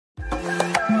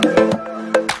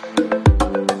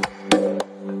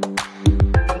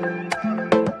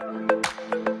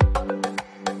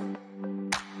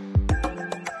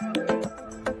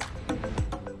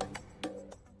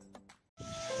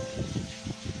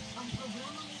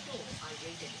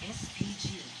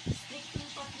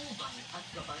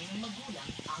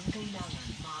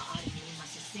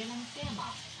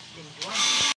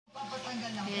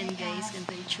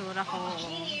itsura ko.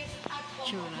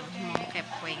 Tsura, mga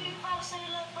kepweng.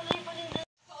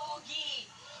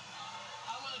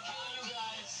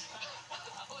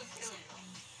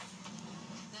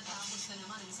 Natapos na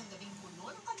naman isang gabing puno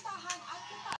ng kantahan at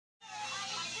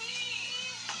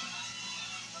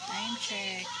Time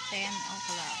check, 10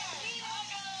 o'clock.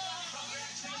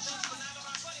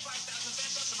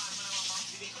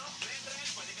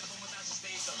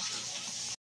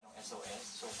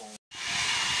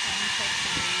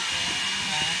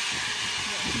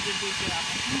 Video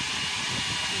ako.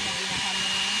 Sinabi na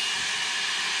kami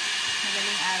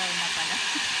magaling araw na pala.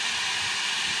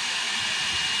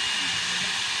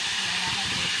 Wala na akong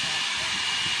break up.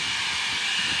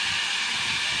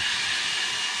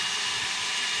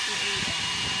 2 a.m.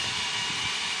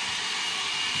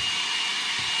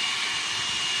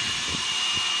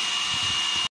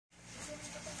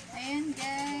 Ayan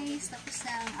guys, tapos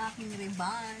na ang aking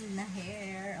ribbon na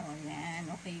hair. O yan,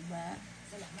 okay ba?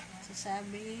 So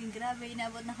sabi, grabe,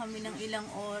 inabot na kami ng ilang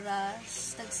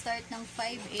oras. Nag-start ng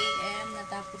 5 a.m.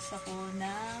 Natapos ako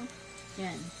ng,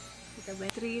 yan, kita ba?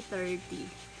 3:30.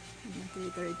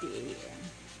 3:30 a.m.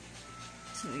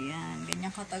 So yan,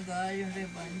 ganyan katagal yung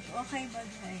ribbon. Okay ba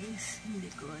guys? Hindi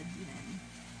ko, yan.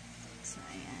 So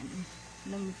ayan,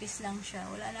 lumipis lang siya.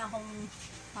 Wala na akong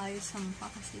ayos hampa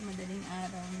kasi madaling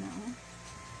araw na.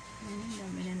 Ayan,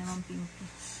 dami na naman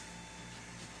pimples.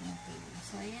 Okay.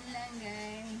 So, ayan lang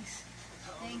guys.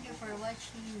 Thank you for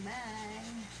watching.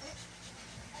 Bye!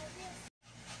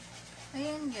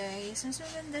 Ayan guys. Mas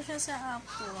maganda siya sa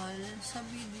actual. Sa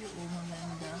video,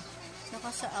 maganda.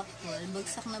 Saka sa actual,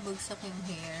 bagsak na bagsak yung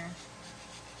hair.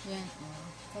 Ayan,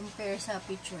 compare sa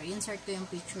picture. Insert ko yung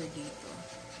picture dito.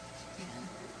 Ayan.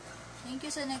 Thank you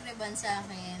sa nagreban sa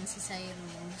akin, si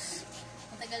Cyrus.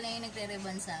 Matagal na yung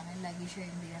nagre-reban sa akin. Lagi siya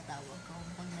yung dinatawag ko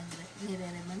pag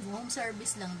nire-reban. Home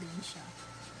service lang din siya.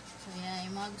 So, yan.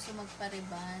 Yung mga gusto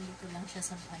magpa-reban, dito lang siya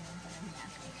sa Payong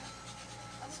Paranaque.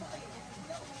 So, ayan.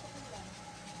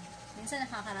 Minsan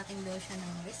nakakarating daw siya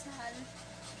ng Rizal.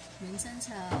 Minsan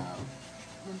sa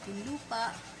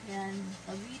Muntinlupa. Yan.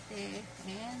 Cavite.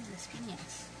 And Las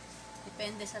Piñas.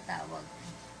 Depende sa tawag.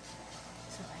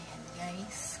 So, ayan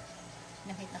guys.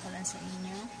 Nakita ko lang sa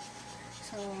inyo.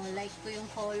 So, like ko yung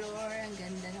color. Ang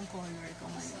ganda ng color ko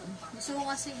ngayon. Gusto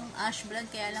ko kasi yung ash blonde.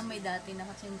 Kaya lang may dati na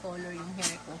kasi yung color yung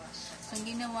hair ko. So, ang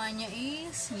ginawa niya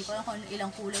is, hindi ko alam kung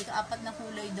ilang kulay ito. 4 na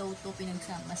kulay daw to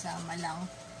pinagsama-sama lang.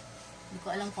 Hindi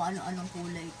ko alam kung ano-anong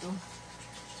kulay ito.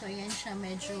 So, ayan siya.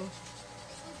 Medyo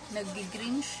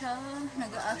nag-green siya.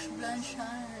 Nag-ash blonde siya.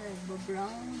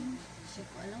 Nag-brown. Hindi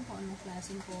ko alam kung anong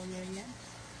klaseng color yan.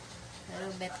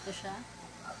 Pero bet ko siya.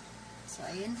 So,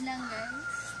 ayun lang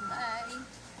guys. Bye!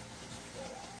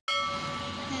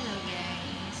 Hello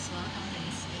guys! Welcome to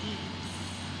Miss Apes.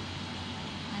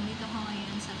 Nandito ko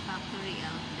ngayon sa factory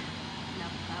outlet.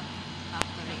 Laptop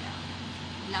factory outlet.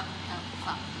 Laptop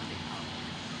factory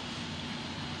outlet.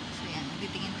 So, yan.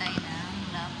 Magtitingin tayo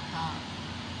ng laptop.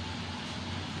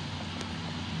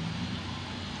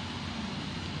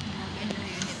 Maganda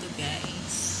yun ito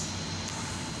guys.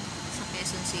 Sa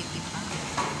Quezon City pa.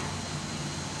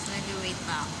 Nag-wait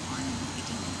pa ako kung ano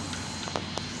magiging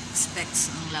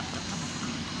specs ng laptop ako.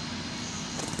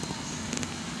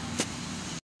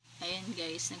 Ayan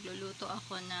guys, nagluluto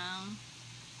ako ng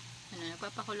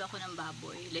nagpapakulo ako ng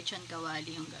baboy. Lechon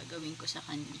kawali yung gagawin ko sa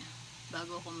kanya.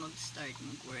 Bago ako mag-start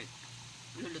mag-work.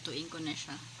 Lulutuin ko na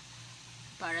siya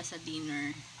para sa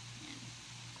dinner. Ayan.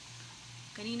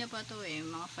 Kanina pa to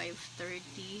mga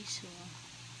 5:30. So,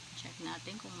 check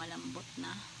natin kung malambot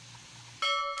na.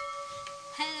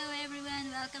 Hello everyone!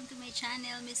 Welcome to my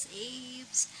channel, Miss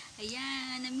Apes.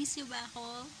 Ayan, na-miss nyo ba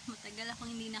ako? Matagal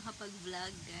akong hindi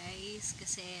nakapag-vlog guys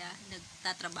kasi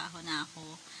nagtatrabaho na ako.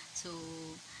 So,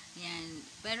 ayan.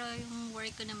 Pero yung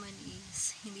work ko naman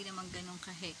is hindi naman ganun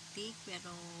ka-hectic.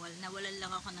 Pero nawalan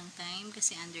lang ako ng time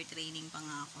kasi under training pa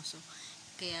nga ako. So,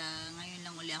 kaya ngayon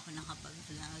lang uli ako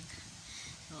nakapag-vlog.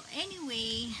 So,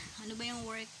 anyway, ano ba yung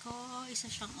work ko?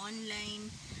 Isa siyang online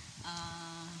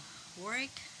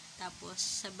work.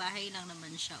 Tapos, sa bahay lang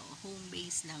naman siya. Home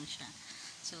base lang siya.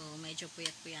 So, medyo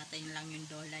puyat-puyatan lang yung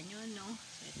dola nyo, no?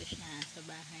 So, ito siya sa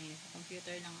bahay. Sa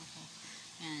computer lang ako.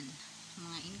 Yan.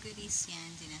 Mga inquiries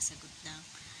yan. Sinasagot lang.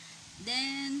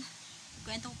 Then,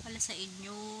 kwento ko pala sa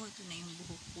inyo. Ito na yung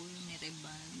buhok ko. Yung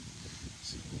nireban.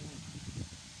 So,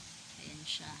 ayan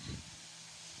siya.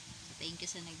 So, thank you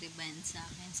sa nagreban sa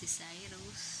akin. Si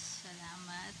Cyrus.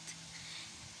 Salamat.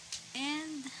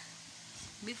 And,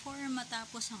 before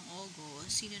matapos ang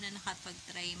August, sino na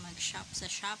nakapag-try mag-shop sa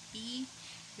Shopee,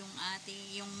 yung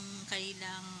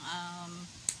kanilang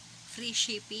free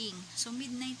shipping. So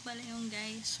midnight pala yung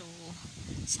guys. So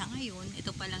sa ngayon,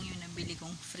 ito pa lang yung nabili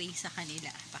kong free sa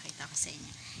kanila. Pakita ko sa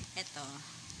inyo. Ito,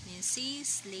 yung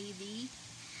sis lady.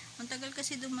 Ang tagal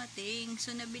kasi dumating.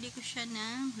 So nabili ko siya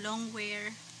ng long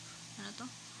wear. Ano to?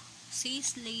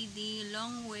 Sis lady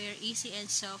long wear easy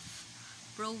and soft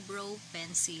pro brow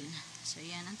pencil. So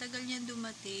yan, ang tagal niya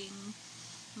dumating.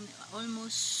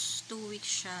 Almost 2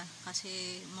 weeks siya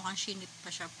kasi mukhang shinip pa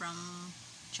siya from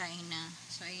China.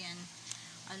 So ayan,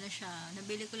 ano siya,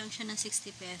 nabili ko lang siya ng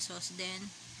 60 pesos,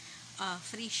 then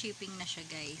free shipping na siya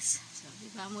guys. So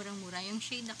diba, murang-mura. Yung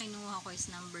shade na kinuha ko is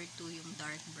number 2, yung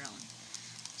dark brown.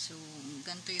 So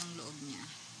ganito yung loob niya.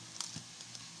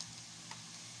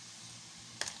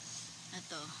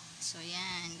 Ito, so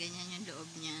yan, ganyan yung loob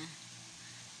niya.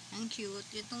 Ang cute.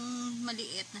 Itong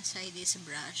maliit na side is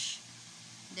brush,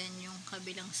 then yung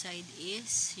kabilang side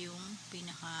is yung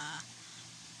pinaka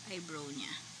eyebrow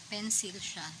niya. Pencil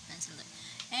siya. Pencil.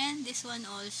 And this one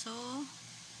also,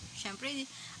 syempre,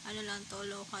 ano lang to,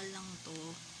 local lang to.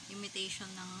 Imitation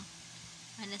ng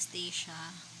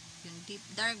Anastasia. Yung deep,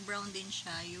 dark brown din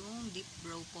siya. Yung deep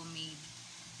brow pomade.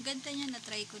 Ganda niya.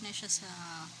 Na-try ko na siya sa,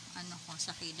 ano ko,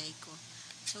 sa kilay ko.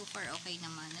 So far, okay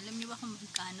naman. Alam niyo ba kung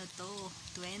magkano to?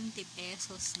 20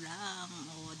 pesos lang.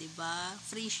 O, diba?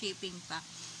 Free shipping pa.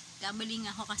 Gabaling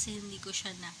ako kasi hindi ko siya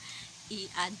na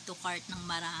i-add to cart ng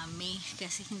marami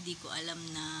kasi hindi ko alam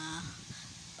na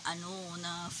ano,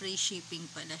 na free shipping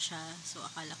pala siya. So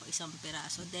akala ko isang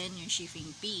piraso, then yung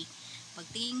shipping fee.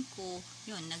 Pagtingin ko,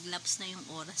 yun, naglaps na yung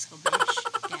oras ko, besh.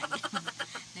 Kaya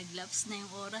naglaps na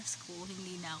yung oras ko,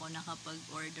 hindi na ako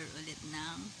nakapag-order ulit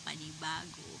ng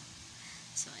panibago.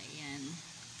 So ayan,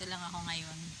 ito lang ako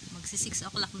ngayon. Magsi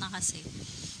 6 o'clock na kasi.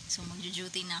 So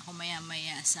magjo-duty na ako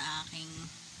maya-maya sa aking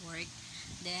work.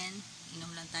 Then inom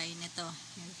lang tayo nito,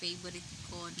 yung favorite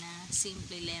ko na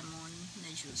simple lemon na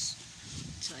juice.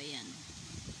 So ayan,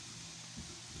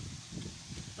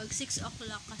 pag 6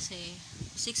 o'clock kasi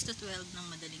 6 to 12 ng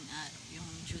madaling araw yung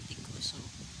duty ko. So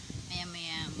maya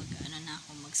maya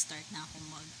mag-start na ako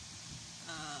mag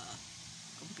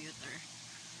computer.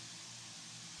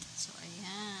 So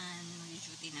ayan,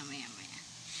 mag-duty na maya maya.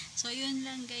 So yun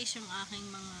lang guys yung aking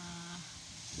mga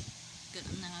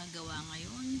nagawa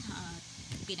ngayon at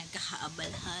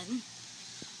pinagkakaabalhan.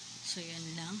 So yun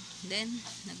lang. Then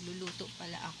nagluluto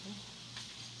pala ako.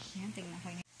 Ayan, tingnan ko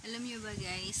yun. Alam nyo ba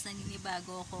guys,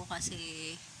 naninibago ako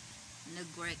kasi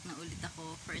nag-work na ulit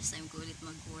ako. First time ko ulit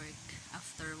mag-work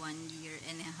after 1.5 years.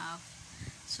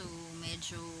 So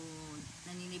medyo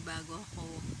naninibago ako.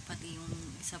 Pati yung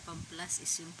isa pang plus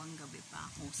is yung panggabi pa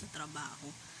ako sa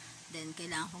trabaho. Then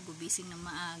kailangan ko gumising ng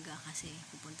maaga kasi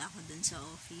pupunta ako dun sa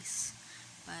office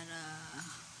para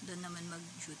doon naman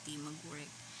mag-duty, mag-work.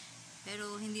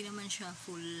 Pero hindi naman siya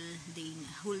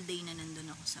whole day na nandun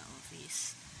ako sa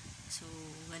office. So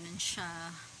ganun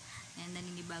siya. And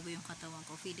naninibago yung katawan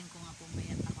ko. Feeling ko nga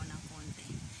pumayat ako ng konti.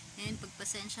 And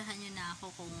pagpasensyahan nyo na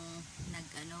ako kung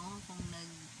kung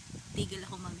nagtigil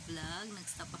ako mag-vlog,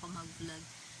 nag-stop ako mag-vlog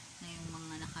na yung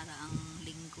mga nakaraang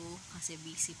linggo kasi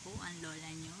busy po ang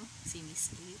lola nyo, si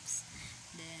Miss Apes.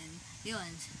 Then,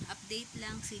 yun, update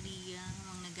lang si Lia,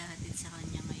 ang naghahatid sa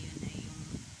kanya ngayon ay yung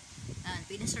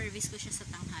pinaservice ko siya sa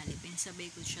tanghali, pinasabay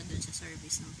ko siya dun sa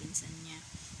service ng pinsan niya.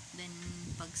 Then,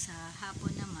 pag sa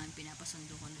hapon naman,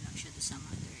 pinapasundo ko na lang siya dun sa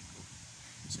mother ko.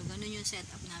 So, ganun yung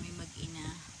setup namin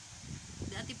mag-ina.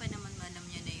 Dati pa naman alam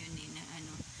niya na yun na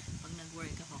pag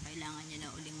nag-work ako, kailangan niya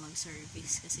na uling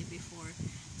mag-service kasi before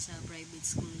sa private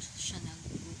school siya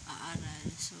nag-aaral.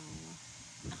 So,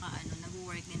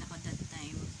 nag-work din ako that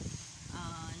time.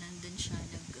 Nandun siya,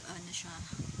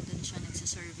 doon siya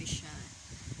nagsa-service siya.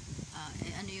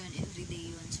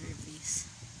 Everyday yun service.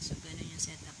 So, ganun yung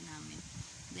setup namin.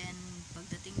 Then,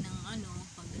 pagdating ng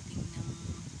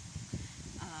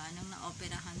nang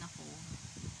na-operahan ako,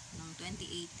 ng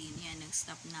 2018, yan,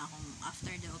 nag-stop na akong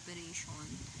after the operation.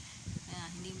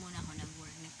 Hindi muna ako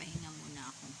nag-work, nagpahinga muna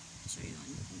ako. So, yun.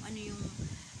 Kung ano yung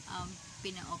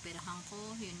pina-operahan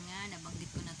ko, yun nga,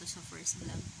 nabanggit ko na to sa first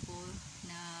vlog ko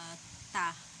na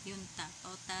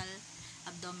total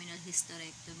abdominal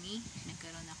hysterectomy.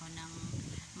 Nagkaroon ako ng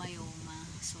myoma.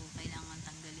 So, kailangan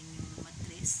tanggalin yung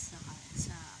mattress sa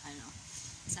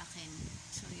akin.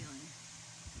 So, yun.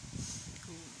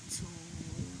 So,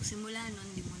 simula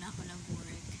nun, hindi muna ako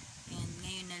nag-work. And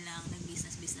ngayon na lang,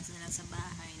 nag-business na lang sa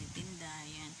bahay, nagtinda,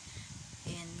 yan.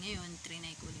 And ngayon,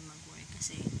 trinay ko ulit mag-work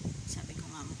kasi sabi ko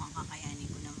nga mukhang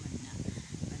kakayanin ko naman na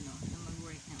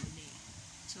mag-work na ulit.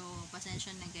 So,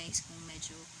 pasensya na guys kung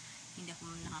medyo hindi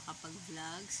ako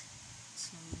nakakapag-vlogs.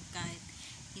 So, kahit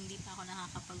hindi pa ako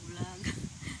nakakapag-vlog.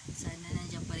 Sana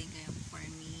nandiyan pa rin kayo for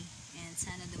me. And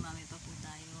sana dumami pa po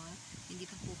tayo. Hindi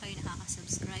pa po kayo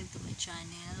nakaka-subscribe to my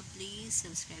channel. Please,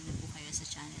 subscribe na po kayo sa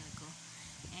channel ko.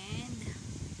 And,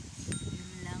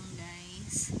 yun lang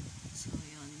guys.